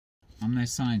I'm no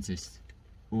scientist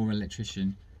or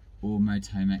electrician or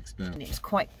motorhome expert. And it's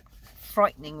quite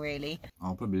frightening, really.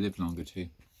 I'll probably live longer too.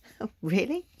 Oh,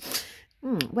 really?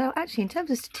 Well, actually, in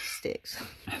terms of statistics.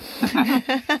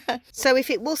 So if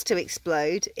it was to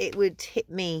explode, it would hit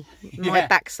me, my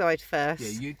backside first.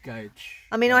 Yeah, you'd go.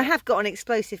 I mean, I have got an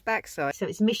explosive backside, so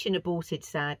it's mission aborted,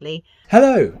 sadly.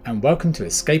 Hello and welcome to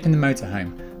Escaping the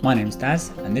Motorhome. My name's Daz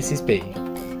and this is B.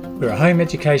 We're a home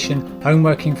education, home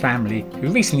working family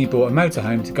who recently bought a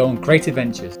motorhome to go on great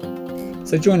adventures.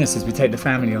 So join us as we take the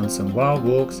family on some wild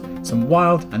walks, some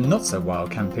wild and not so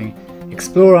wild camping,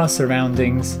 explore our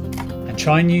surroundings and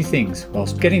try new things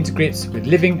whilst getting to grips with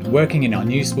living and working in our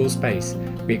new small space.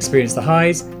 We experience the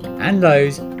highs and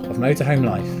lows of motorhome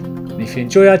life. And if you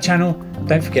enjoy our channel,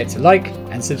 don't forget to like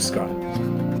and subscribe.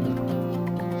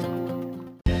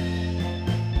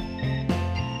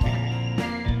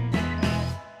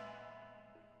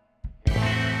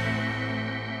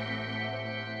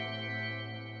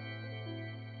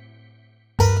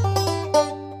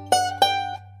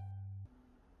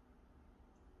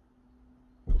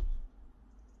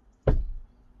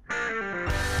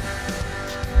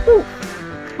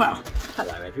 Well,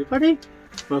 hello everybody,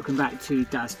 welcome back to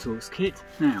Daz Talks Kit.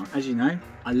 Now, as you know,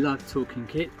 I love talking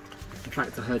kit. In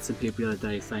fact, I heard some people the other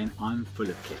day saying I'm full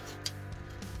of kit.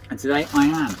 And today I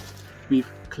am. We've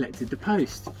collected the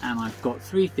post and I've got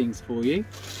three things for you.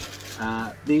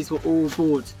 These were all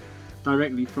bought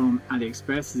directly from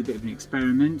AliExpress as a bit of an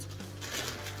experiment.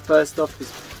 First off,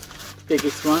 this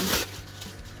biggest one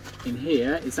in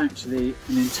here is actually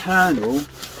an internal,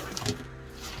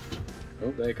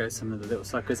 oh, there goes some of the little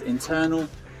suckers, internal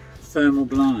thermal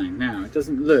blind. Now, it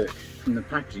doesn't look, from the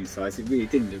packaging size, it really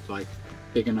didn't look like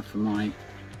big enough for my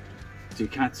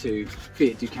Ducato,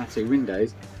 Fiat Ducato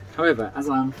windows. However, as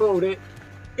I unfold it,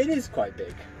 it is quite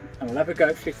big. And I'll have a go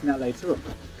at fitting that later on.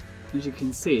 As you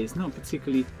can see, it's not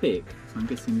particularly thick, so I'm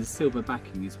guessing the silver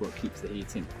backing is what keeps the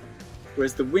heat in.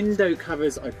 Whereas the window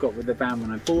covers I've got with the van when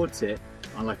I bought it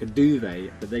are like a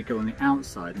duvet, but they go on the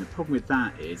outside. And the problem with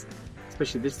that is,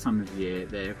 especially this time of year,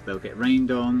 they'll get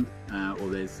rained on or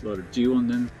there's a lot of dew on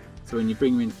them. So when you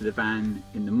bring them into the van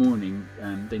in the morning,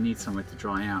 they need somewhere to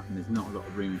dry out and there's not a lot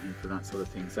of room in here for that sort of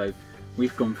thing. So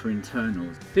we've gone for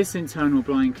internals. This internal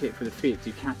blind kit for the Fiat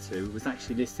Ducato was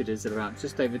actually listed as about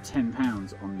just over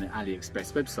 £10 on the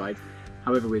AliExpress website.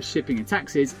 However, with shipping and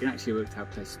taxes, it actually worked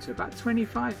out closer to about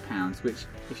 £25, which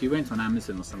if you went on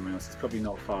Amazon or somewhere else, it's probably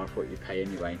not far off what you pay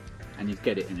anyway, and you'd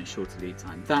get it in a shorter lead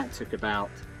time. That took about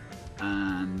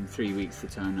 3 weeks to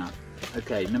turn up.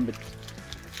 Okay, number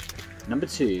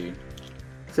two.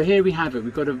 So here we have it.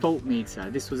 We've got a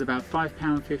voltmeter. This was about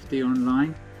 £5.50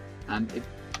 online. It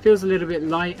feels a little bit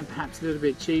light and perhaps a little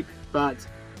bit cheap, but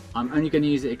I'm only going to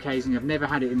use it occasionally. I've never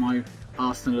had it in my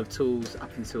arsenal of tools up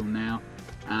until now,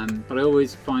 but I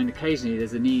always find occasionally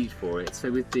there's a need for it.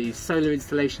 So with the solar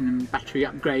installation and battery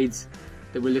upgrades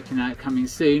that we're looking at coming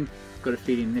soon, I've got a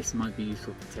feeling this might be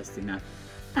useful for testing that.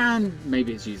 And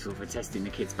maybe it's useful for testing the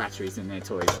kids' batteries in their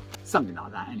toys, something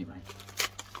like that anyway.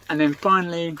 And then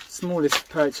finally, smallest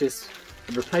purchase,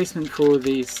 a replacement for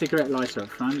the cigarette lighter up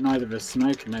front. Neither of us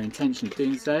smoke and no intention of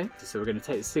doing so. So we're going to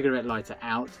take the cigarette lighter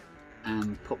out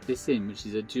and pop this in, which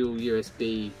is a dual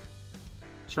USB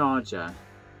charger.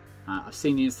 I've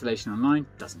seen the installation online,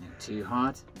 doesn't look too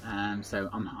hard, so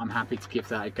I'm happy to give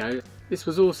that a go. This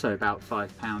was also about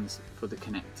 £5 for the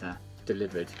connector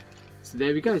delivered. So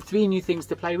there we go, 3 new things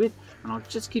to play with, and I'll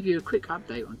just give you a quick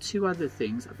update on 2 other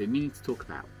things I've been meaning to talk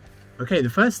about. Okay, the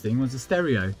first thing was a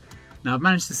stereo. Now I've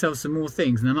managed to sell some more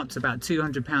things and I'm up to about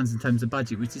 £200 in terms of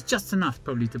budget, which is just enough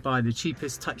probably to buy the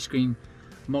cheapest touchscreen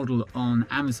model on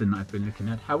Amazon that I've been looking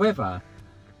at. However,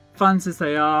 funds as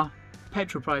they are,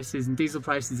 petrol prices and diesel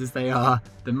prices as they are,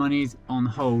 the money's on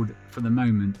hold for the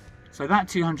moment. So that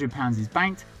 £200 is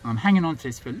banked, and I'm hanging on to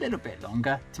this for a little bit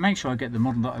longer to make sure I get the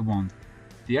model that I want.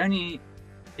 The only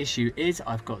issue is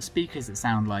I've got speakers that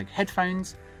sound like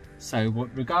headphones, so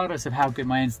regardless of how good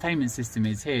my entertainment system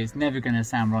is here, it's never going to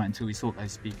sound right until we sort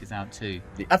those speakers out too.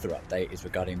 The other update is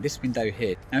regarding this window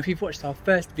here. Now if you've watched our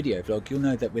first video vlog, you'll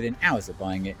know that within hours of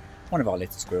buying it, one of our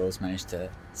little squirrels managed to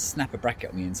snap a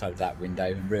bracket on the inside of that window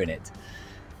and ruin it.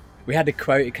 We had a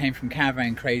quote, it came from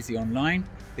Caravan Crazy online.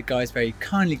 The guys very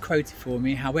kindly quoted for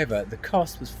me, however the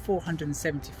cost was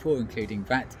 $474 including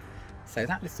VAT, so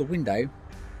that little window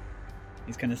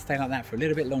is going to stay like that for a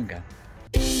little bit longer.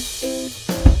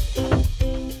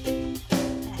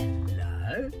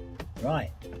 Hello.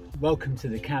 Right, welcome to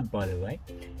the cab by the way.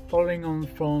 Following on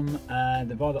from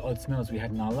the rather odd smells we had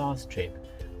in our last trip,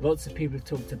 lots of people have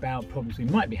talked about problems we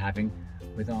might be having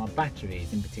with our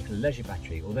batteries, in particular leisure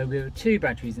battery, although we have 2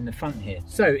 batteries in the front here.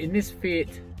 So in this Fiat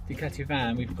Ducato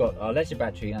van, we've got our leisure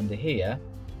battery under here,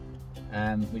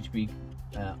 which we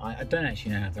I don't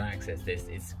actually know how to access this.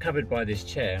 It's covered by this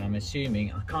chair, and I'm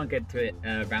assuming I can't get to it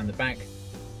around the back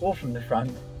or from the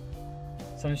front,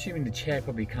 so I'm assuming the chair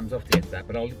probably comes off to get to that,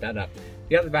 but I'll look that up.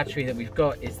 The other battery that we've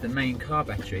got is the main car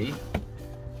battery,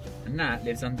 and that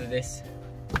lives under this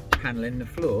panel in the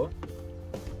floor,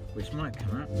 which might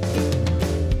come up.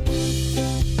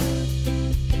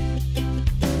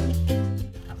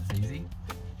 That was easy.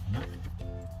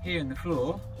 Here in the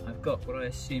floor, I've got what I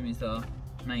assume is our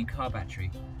main car battery.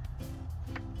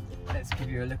 Let's give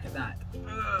you a look at that.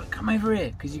 Come over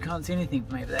here, because you can't see anything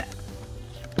from over there.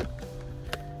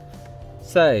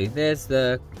 So there's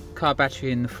the car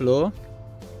battery in the floor.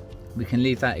 We can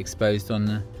leave that exposed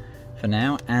on for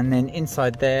now, and then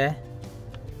inside there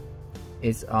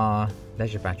is our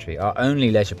leisure battery, our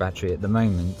only leisure battery at the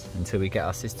moment until we get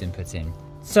our system put in.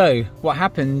 So what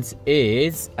happens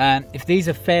is, if these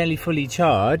are fairly fully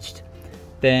charged,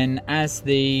 then as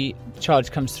the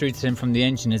charge comes through to them from the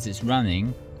engine as it's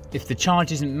running, if the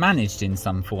charge isn't managed in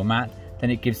some format, then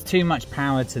it gives too much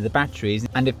power to the batteries,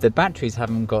 and if the batteries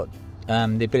haven't got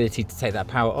the ability to take that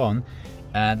power on,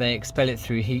 they expel it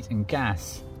through heat and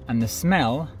gas. And the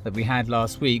smell that we had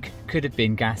last week could have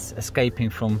been gas escaping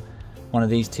from one of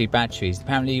these two batteries.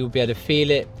 Apparently you'll be able to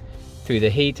feel it through the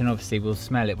heat, and obviously we'll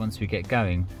smell it once we get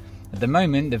going. At the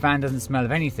moment the van doesn't smell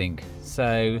of anything,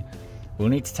 so we'll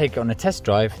need to take it on a test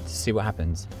drive to see what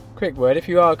happens. Quick word, if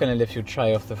you are going to lift your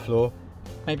tray off the floor,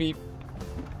 maybe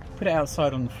put it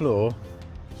outside on the floor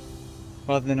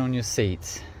rather than on your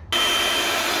seats.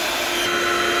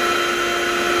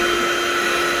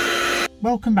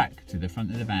 Welcome back to the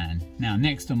front of the van. Now,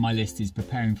 next on my list is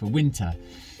preparing for winter.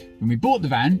 When we bought the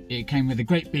van, it came with a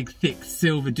great big thick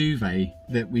silver duvet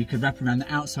that we could wrap around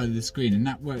the outside of the screen, and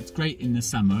that worked great in the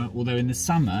summer, although in the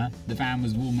summer the van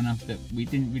was warm enough that we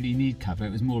didn't really need cover.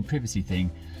 It was more a privacy thing.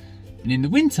 And in the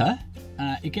winter,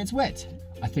 it gets wet.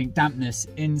 I think dampness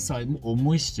inside, or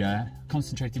moisture,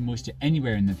 concentrated moisture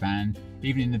anywhere in the van,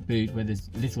 even in the boot where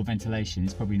there's little ventilation,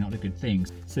 is probably not a good thing.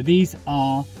 So these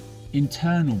are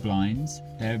internal blinds.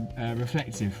 They're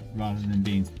reflective rather than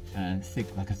being thick,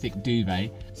 like a thick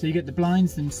duvet. So you get the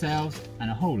blinds themselves and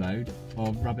a whole load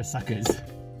of rubber suckers.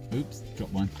 Oops,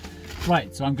 dropped one.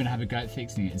 Right, so I'm going to have a go at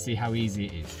fixing it and see how easy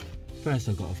it is. First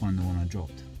I've got to find the one I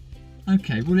dropped.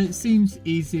 Okay, well it seems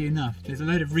easy enough. There's a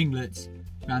load of ringlets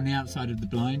around the outside of the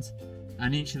blinds,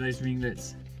 and each of those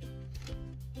ringlets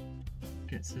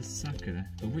gets a sucker.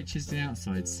 But which is the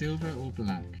outside, silver or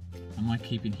black? Am I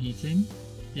keeping heat in?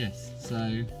 Yes,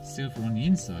 so silver on the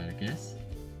inside, I guess.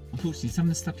 Unfortunately, some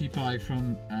of the stuff you buy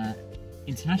from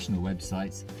international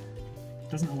websites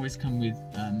doesn't always come with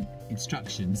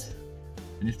instructions,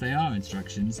 and if they are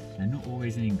instructions, they're not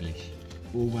always in English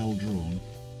or well drawn.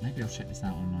 Maybe I'll check this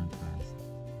out online first.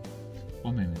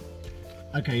 One moment.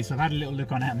 Okay, so I've had a little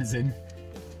look on Amazon,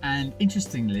 and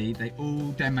interestingly, they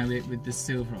all demo it with the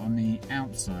silver on the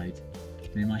outside.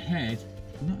 And in my head,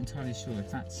 I'm not entirely sure if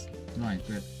that's right,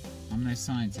 but I'm no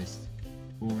scientist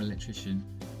or electrician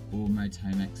or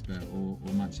motorhome expert or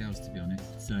much else, to be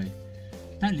honest. So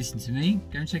don't listen to me,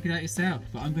 go and check it out yourself.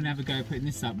 But I'm going to have a go putting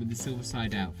this up with the silver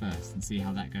side out first and see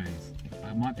how that goes.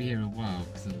 I might be here a while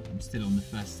because I'm still on the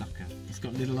first sucker. It's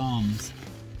got little arms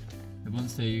that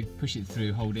once they push it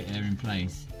through, hold it there in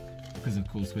place. Because of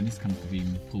course when this comes to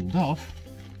being pulled off,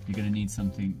 you're going to need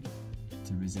something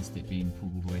to resist it being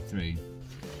pulled all the way through.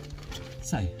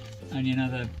 So, only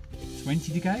another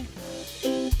 20 to go.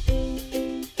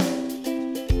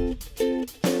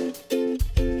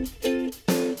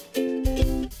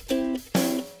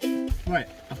 Right,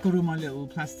 I've got all my little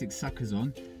plastic suckers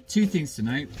on. Two things to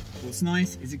note. What's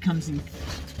nice is it comes in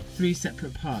 3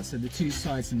 separate parts, so the 2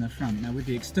 sides and the front. Now with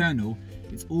the external,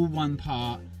 it's all one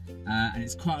part, and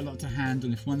it's quite a lot to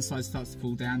handle. If one side starts to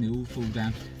fall down, they all fall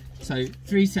down. So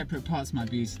 3 separate parts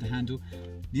might be easy to handle.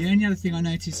 The only other thing I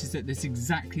noticed is that there's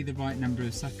exactly the right number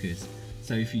of suckers.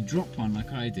 So if you drop one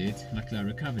like I did, luckily I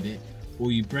recovered it,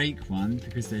 or you break one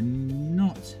because they're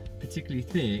not particularly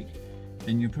thick,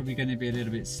 then you're probably going to be a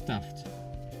little bit stuffed.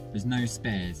 There's no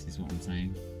spares is what I'm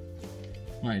saying.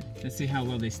 Right, let's see how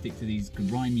well they stick to these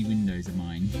grimy windows of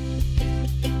mine.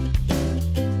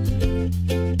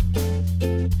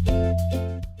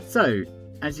 So,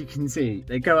 as you can see,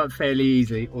 they go up fairly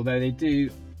easily, although they do,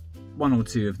 1 or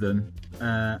 2 of them,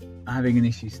 are having an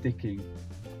issue sticking.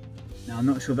 Now I'm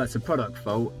not sure if that's a product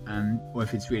fault or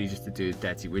if it's really just to do with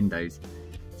dirty windows.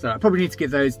 So I probably need to give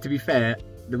those, to be fair,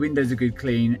 the windows are good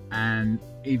clean, and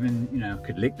even, you know, I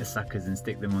could lick the suckers and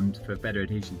stick them on for better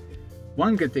adhesion.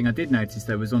 One good thing I did notice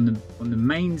though was on the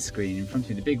main screen in front of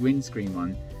me, the big windscreen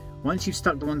one, Once you've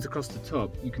stuck the ones across the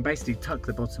top, you can basically tuck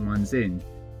the bottom ones in.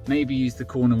 Maybe use the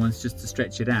corner ones just to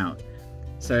stretch it out.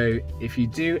 So if you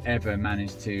do ever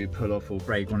manage to pull off or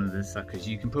break one of the suckers,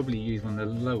 you can probably use one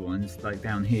of the low ones like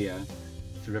down here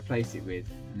to replace it with,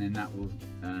 and then that will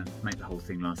make the whole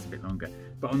thing last a bit longer.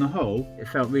 But on the whole, it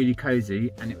felt really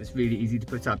cozy and it was really easy to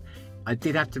put up. I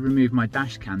did have to remove my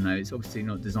dash cam though. It's obviously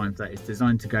not designed for that. It's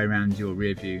designed to go around your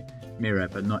rear view mirror,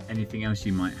 but not anything else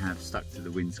you might have stuck to the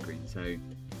windscreen.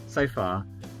 So far,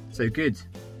 so good.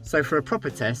 So for a proper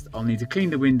test, I'll need to clean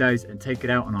the windows and take it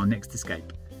out on our next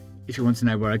escape. If you want to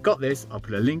know where I got this, I'll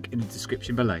put a link in the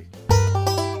description below.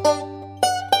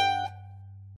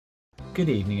 Good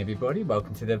evening everybody,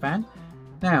 welcome to the van.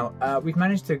 Now, we've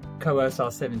managed to coerce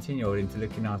our 17-year-old into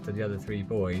looking after the other 3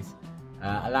 boys,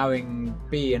 allowing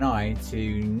B and I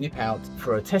to nip out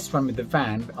for a test run with the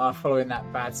van following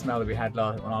that bad smell that we had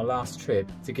on our last trip,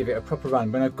 to give it a proper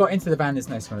run. When I've got into the van, there's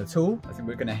no smell at all. I think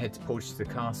we're going to head to Portchester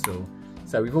Castle.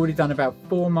 So we've already done about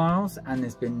 4 miles and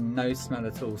there's been no smell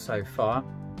at all so far.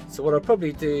 So what I'll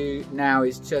probably do now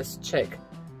is just check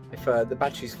if the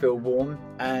batteries feel warm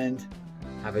and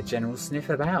have a general sniff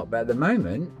about. But at the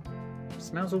moment, it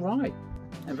smells all right.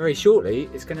 And very shortly,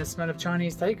 it's going to smell of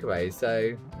Chinese takeaways.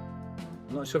 So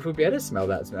I'm not sure if we'll be able to smell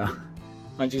that smell.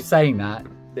 Mind you, saying that,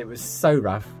 it was so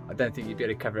rough, I don't think you'd be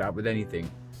able to cover it up with anything.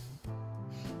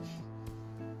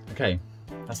 Okay,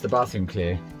 that's the bathroom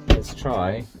clear. Let's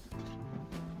try.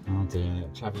 Oh dear,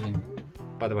 travelling.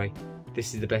 By the way,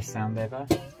 this is the best sound ever.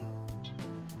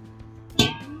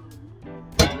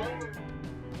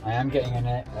 I am getting in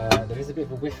it. There is a bit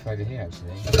of a whiff over here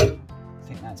actually. I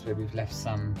think that's where we've left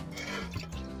some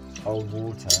old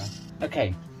water.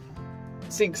 Okay,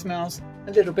 sink smells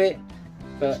a little bit,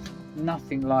 but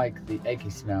nothing like the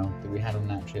eggy smell that we had on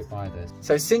that trip either.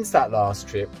 So since that last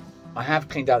trip, I have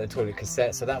cleaned out the toilet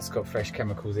cassette, so that's got fresh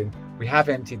chemicals in. We have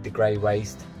emptied the grey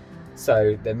waste,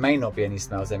 so there may not be any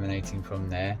smells emanating from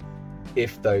there.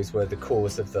 If those were the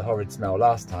cause of the horrid smell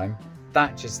last time,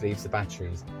 that just leaves the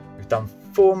batteries. We've done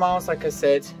 4 miles, like I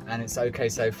said, and it's okay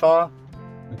so far.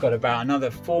 We've got about another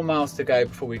 4 miles to go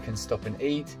before we can stop and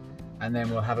eat, and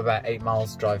then we'll have about 8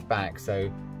 miles drive back,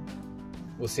 so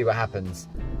we'll see what happens.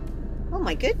 Oh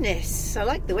my goodness, I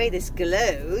like the way this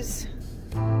glows.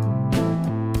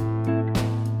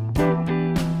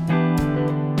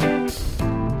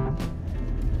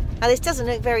 Now this doesn't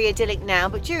look very idyllic now,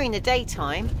 but during the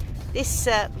daytime, this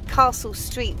castle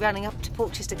street running up to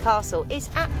Portchester Castle is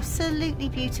absolutely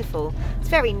beautiful. It's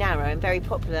very narrow and very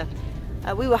popular.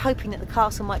 We were hoping that the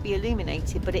castle might be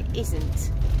illuminated, but it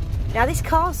isn't. Now this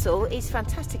castle is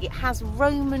fantastic. It has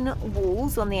Roman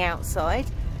walls on the outside,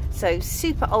 so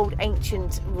super old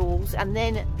ancient walls, and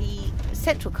then the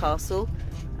central castle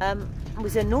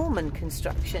was a Norman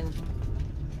construction,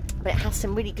 but it has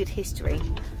some really good history.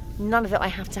 None of it I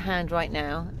have to hand right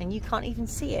now, and you can't even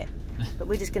see it. But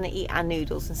we're just going to eat our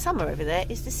noodles, and somewhere over there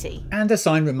is the sea. And a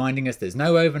sign reminding us there's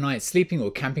no overnight sleeping or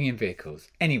camping in vehicles.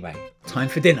 Anyway, time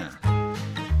for dinner.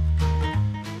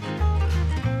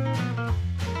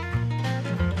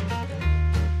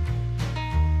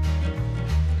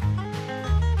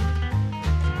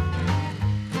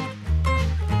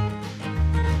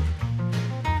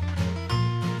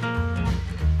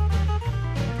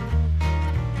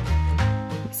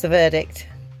 What's the verdict?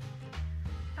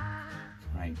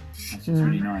 It's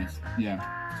really nice.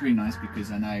 Yeah, it's really nice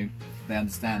because I know they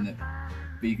understand that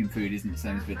vegan food isn't the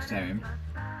same as vegetarian.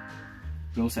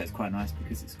 But also it's quite nice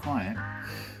because it's quiet.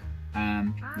 There are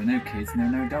no kids and there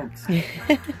are no dogs. So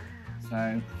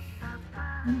I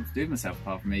don't know what to do with myself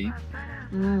apart from eat.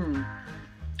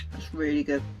 That's really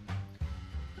good.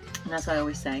 And as I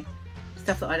always say,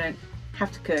 stuff that I don't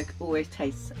have to cook always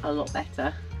tastes a lot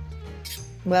better.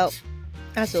 Well,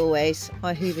 as always,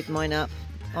 I hoovered mine up.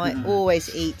 I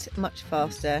always eat much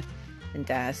faster than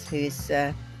Daz, who is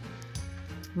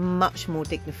much more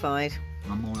dignified.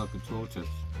 I'm more like a tortoise.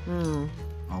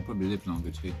 I'll probably live longer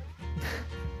too.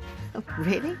 Oh,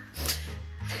 really?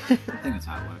 I think that's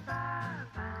how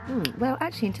it works. Well,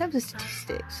 actually, in terms of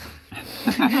statistics...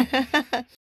 I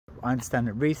understand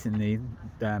that recently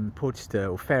Portchester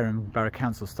or Fareham Borough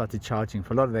Council started charging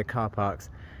for a lot of their car parks.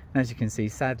 And as you can see,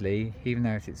 sadly, even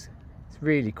though it's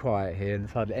really quiet here and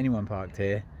there's hardly anyone parked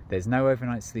here, there's no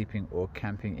overnight sleeping or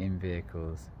camping in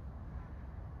vehicles.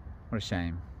 What a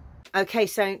shame. Okay,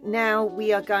 so now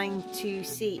we are going to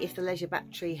see if the leisure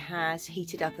battery has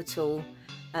heated up at all.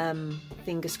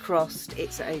 Fingers crossed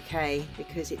it's okay,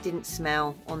 because it didn't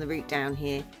smell on the route down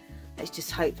here. Let's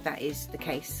just hope that is the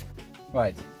case.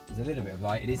 Right, there's a little bit of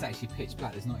light. It is actually pitch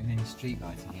black. There's not even any street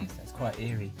lights in here, so that's quite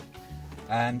eerie.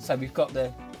 So we've got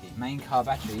the main car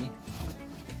battery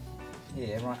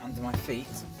here, right under my feet.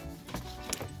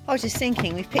 I was just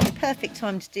thinking, we've picked the perfect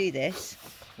time to do this.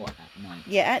 What, at night?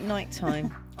 Yeah, at night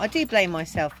time. I do blame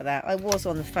myself for that. I was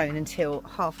on the phone until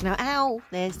half an hour. Ow,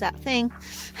 there's that thing.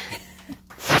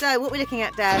 So, what we're looking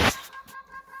at, Dad?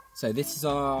 So this is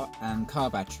our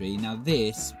car battery. Now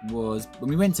this was, when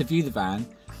we went to view the van,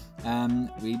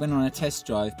 we went on a test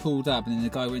drive, pulled up, and then the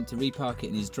guy went to repark it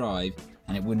in his drive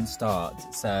and it wouldn't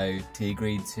start. So he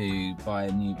agreed to buy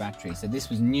a new battery. So this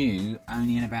was new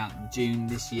only in about June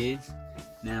this year.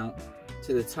 Now,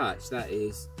 to the touch, that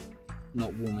is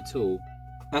not warm at all.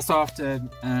 That's after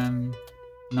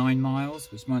 9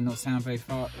 miles, which might not sound very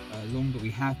far long, but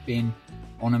we have been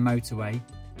on a motorway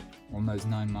on those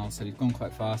 9 miles, so we've gone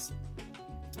quite fast.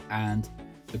 And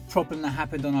the problem that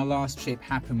happened on our last trip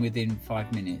happened within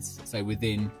 5 minutes. So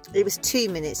within... It was 2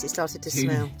 minutes it started to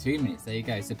smell. 2 minutes, there you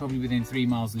go. So probably within 3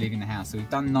 miles of leaving the house. So we've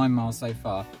done 9 miles so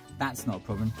far. That's not a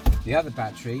problem. The other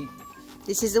battery...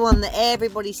 This is the one that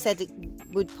everybody said it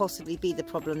would possibly be the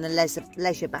problem, the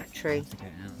leisure battery.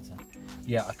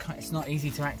 Yeah, I can't, it's not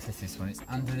easy to access this one. It's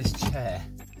under this chair.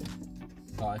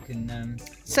 But I can...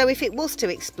 So if it was to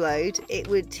explode, it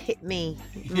would hit me,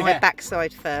 my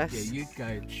backside first. Yeah, you'd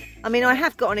go... I mean, I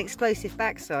have got an explosive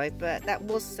backside, but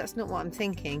that's not what I'm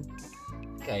thinking.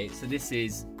 Okay, so this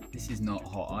is not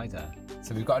hot either.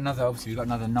 So we've got another, obviously we've got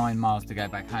another 9 miles to go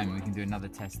back home, and we can do another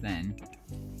test then.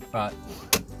 But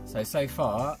so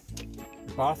far,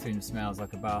 the bathroom smells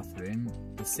like a bathroom.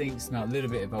 The sink smells a little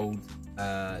bit of old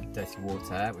dirty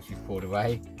water, which we've poured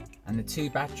away, and the 2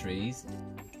 batteries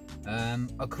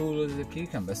are cool as a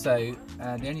cucumber. So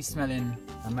the only smell in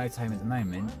a motorhome at the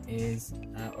moment is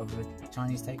of a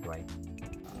Chinese takeaway.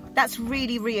 That's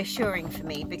really reassuring for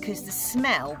me, because the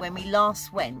smell when we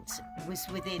last went was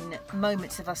within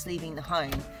moments of us leaving the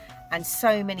home, and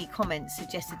so many comments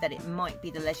suggested that it might be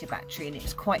the leisure battery, and it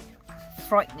was quite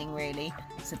frightening really.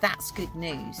 So that's good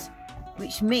news,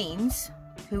 which means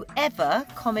whoever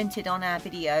commented on our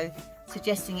video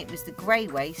suggesting it was the grey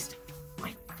waste,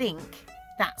 I think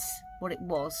that's what it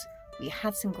was. We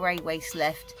had some grey waste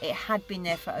left. It had been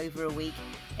there for over a week.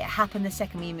 It happened the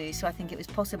second we moved, so I think it was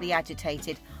possibly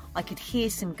agitated. I could hear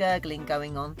some gurgling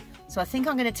going on. So I think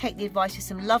I'm going to take the advice of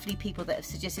some lovely people that have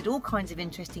suggested all kinds of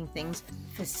interesting things,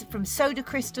 from soda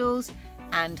crystals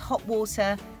and hot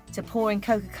water to pouring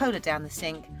Coca-Cola down the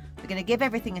sink. We're going to give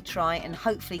everything a try and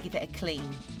hopefully give it a clean.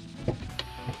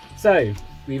 So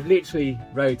we've literally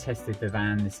road tested the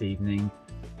van this evening,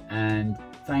 and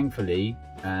thankfully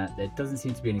there doesn't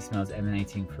seem to be any smells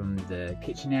emanating from the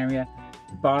kitchen area.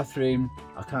 The bathroom,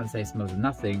 I can't say it smells of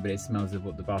nothing, but it smells of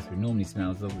what the bathroom normally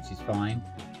smells of, which is fine.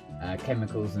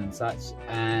 Chemicals and such.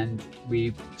 And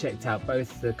we've checked out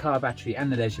both the car battery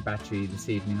and the leisure battery this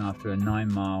evening after a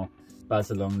 9 mile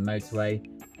buzz along the motorway,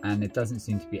 and there doesn't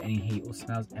seem to be any heat or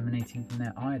smells emanating from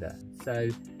there either. So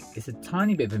it's a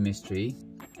tiny bit of a mystery,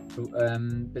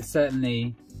 but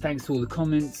certainly thanks to all the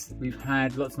comments we've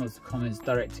had, lots and lots of comments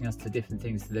directing us to different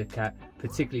things to look at,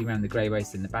 particularly around the grey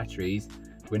waste in the batteries.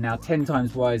 We're now 10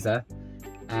 times wiser,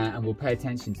 and we'll pay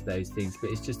attention to those things.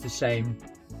 But it's just a shame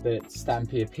that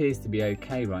Stampy appears to be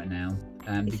okay right now.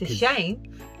 It's a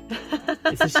shame.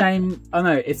 It's a shame. Oh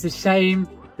no, it's a shame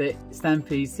that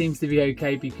Stampy seems to be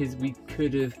okay, because we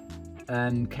could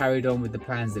have carried on with the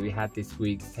plans that we had this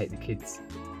week to take the kids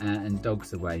and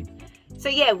dogs away. So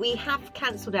yeah, we have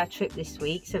cancelled our trip this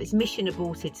week, so it's mission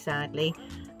aborted, sadly.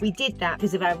 We did that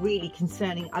because of our really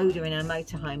concerning odour in our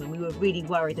motorhome, and we were really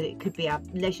worried that it could be our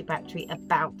leisure battery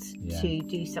about to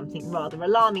do something rather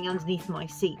alarming underneath my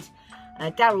seat.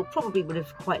 Daryl probably would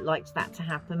have quite liked that to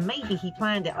happen. Maybe he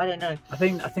planned it, I don't know. I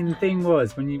think the thing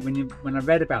was, when I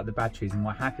read about the batteries and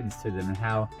what happens to them, and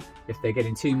how if they're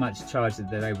getting too much charge that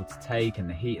they're able to take, and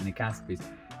the heat and the gas,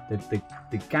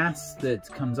 the gas that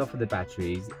comes off of the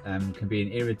batteries can be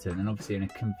an irritant, and obviously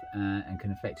and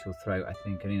can affect your throat, I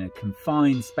think. And in a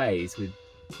confined space with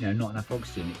not enough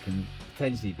oxygen, it can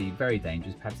potentially be very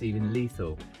dangerous, perhaps even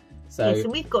lethal. So yes,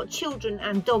 and we've got children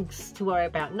and dogs to worry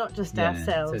about, not just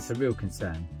ourselves. So it's a real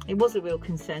concern. It was a real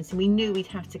concern, so we knew we'd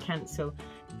have to cancel.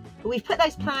 But we've put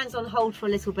those plans on hold for a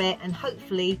little bit, and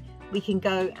hopefully we can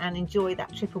go and enjoy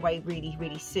that trip away really,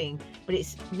 really soon. But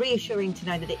it's reassuring to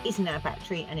know that it isn't our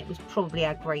battery, and it was probably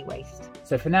our grey waste.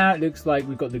 So for now, it looks like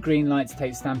we've got the green light to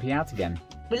take Stampy out again.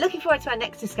 We're looking forward to our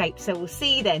next escape, so we'll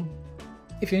see you then.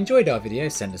 If you enjoyed our video,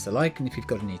 send us a like, and if you've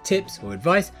got any tips or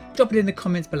advice, drop it in the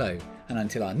comments below. And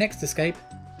until our next escape,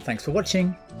 thanks for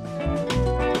watching.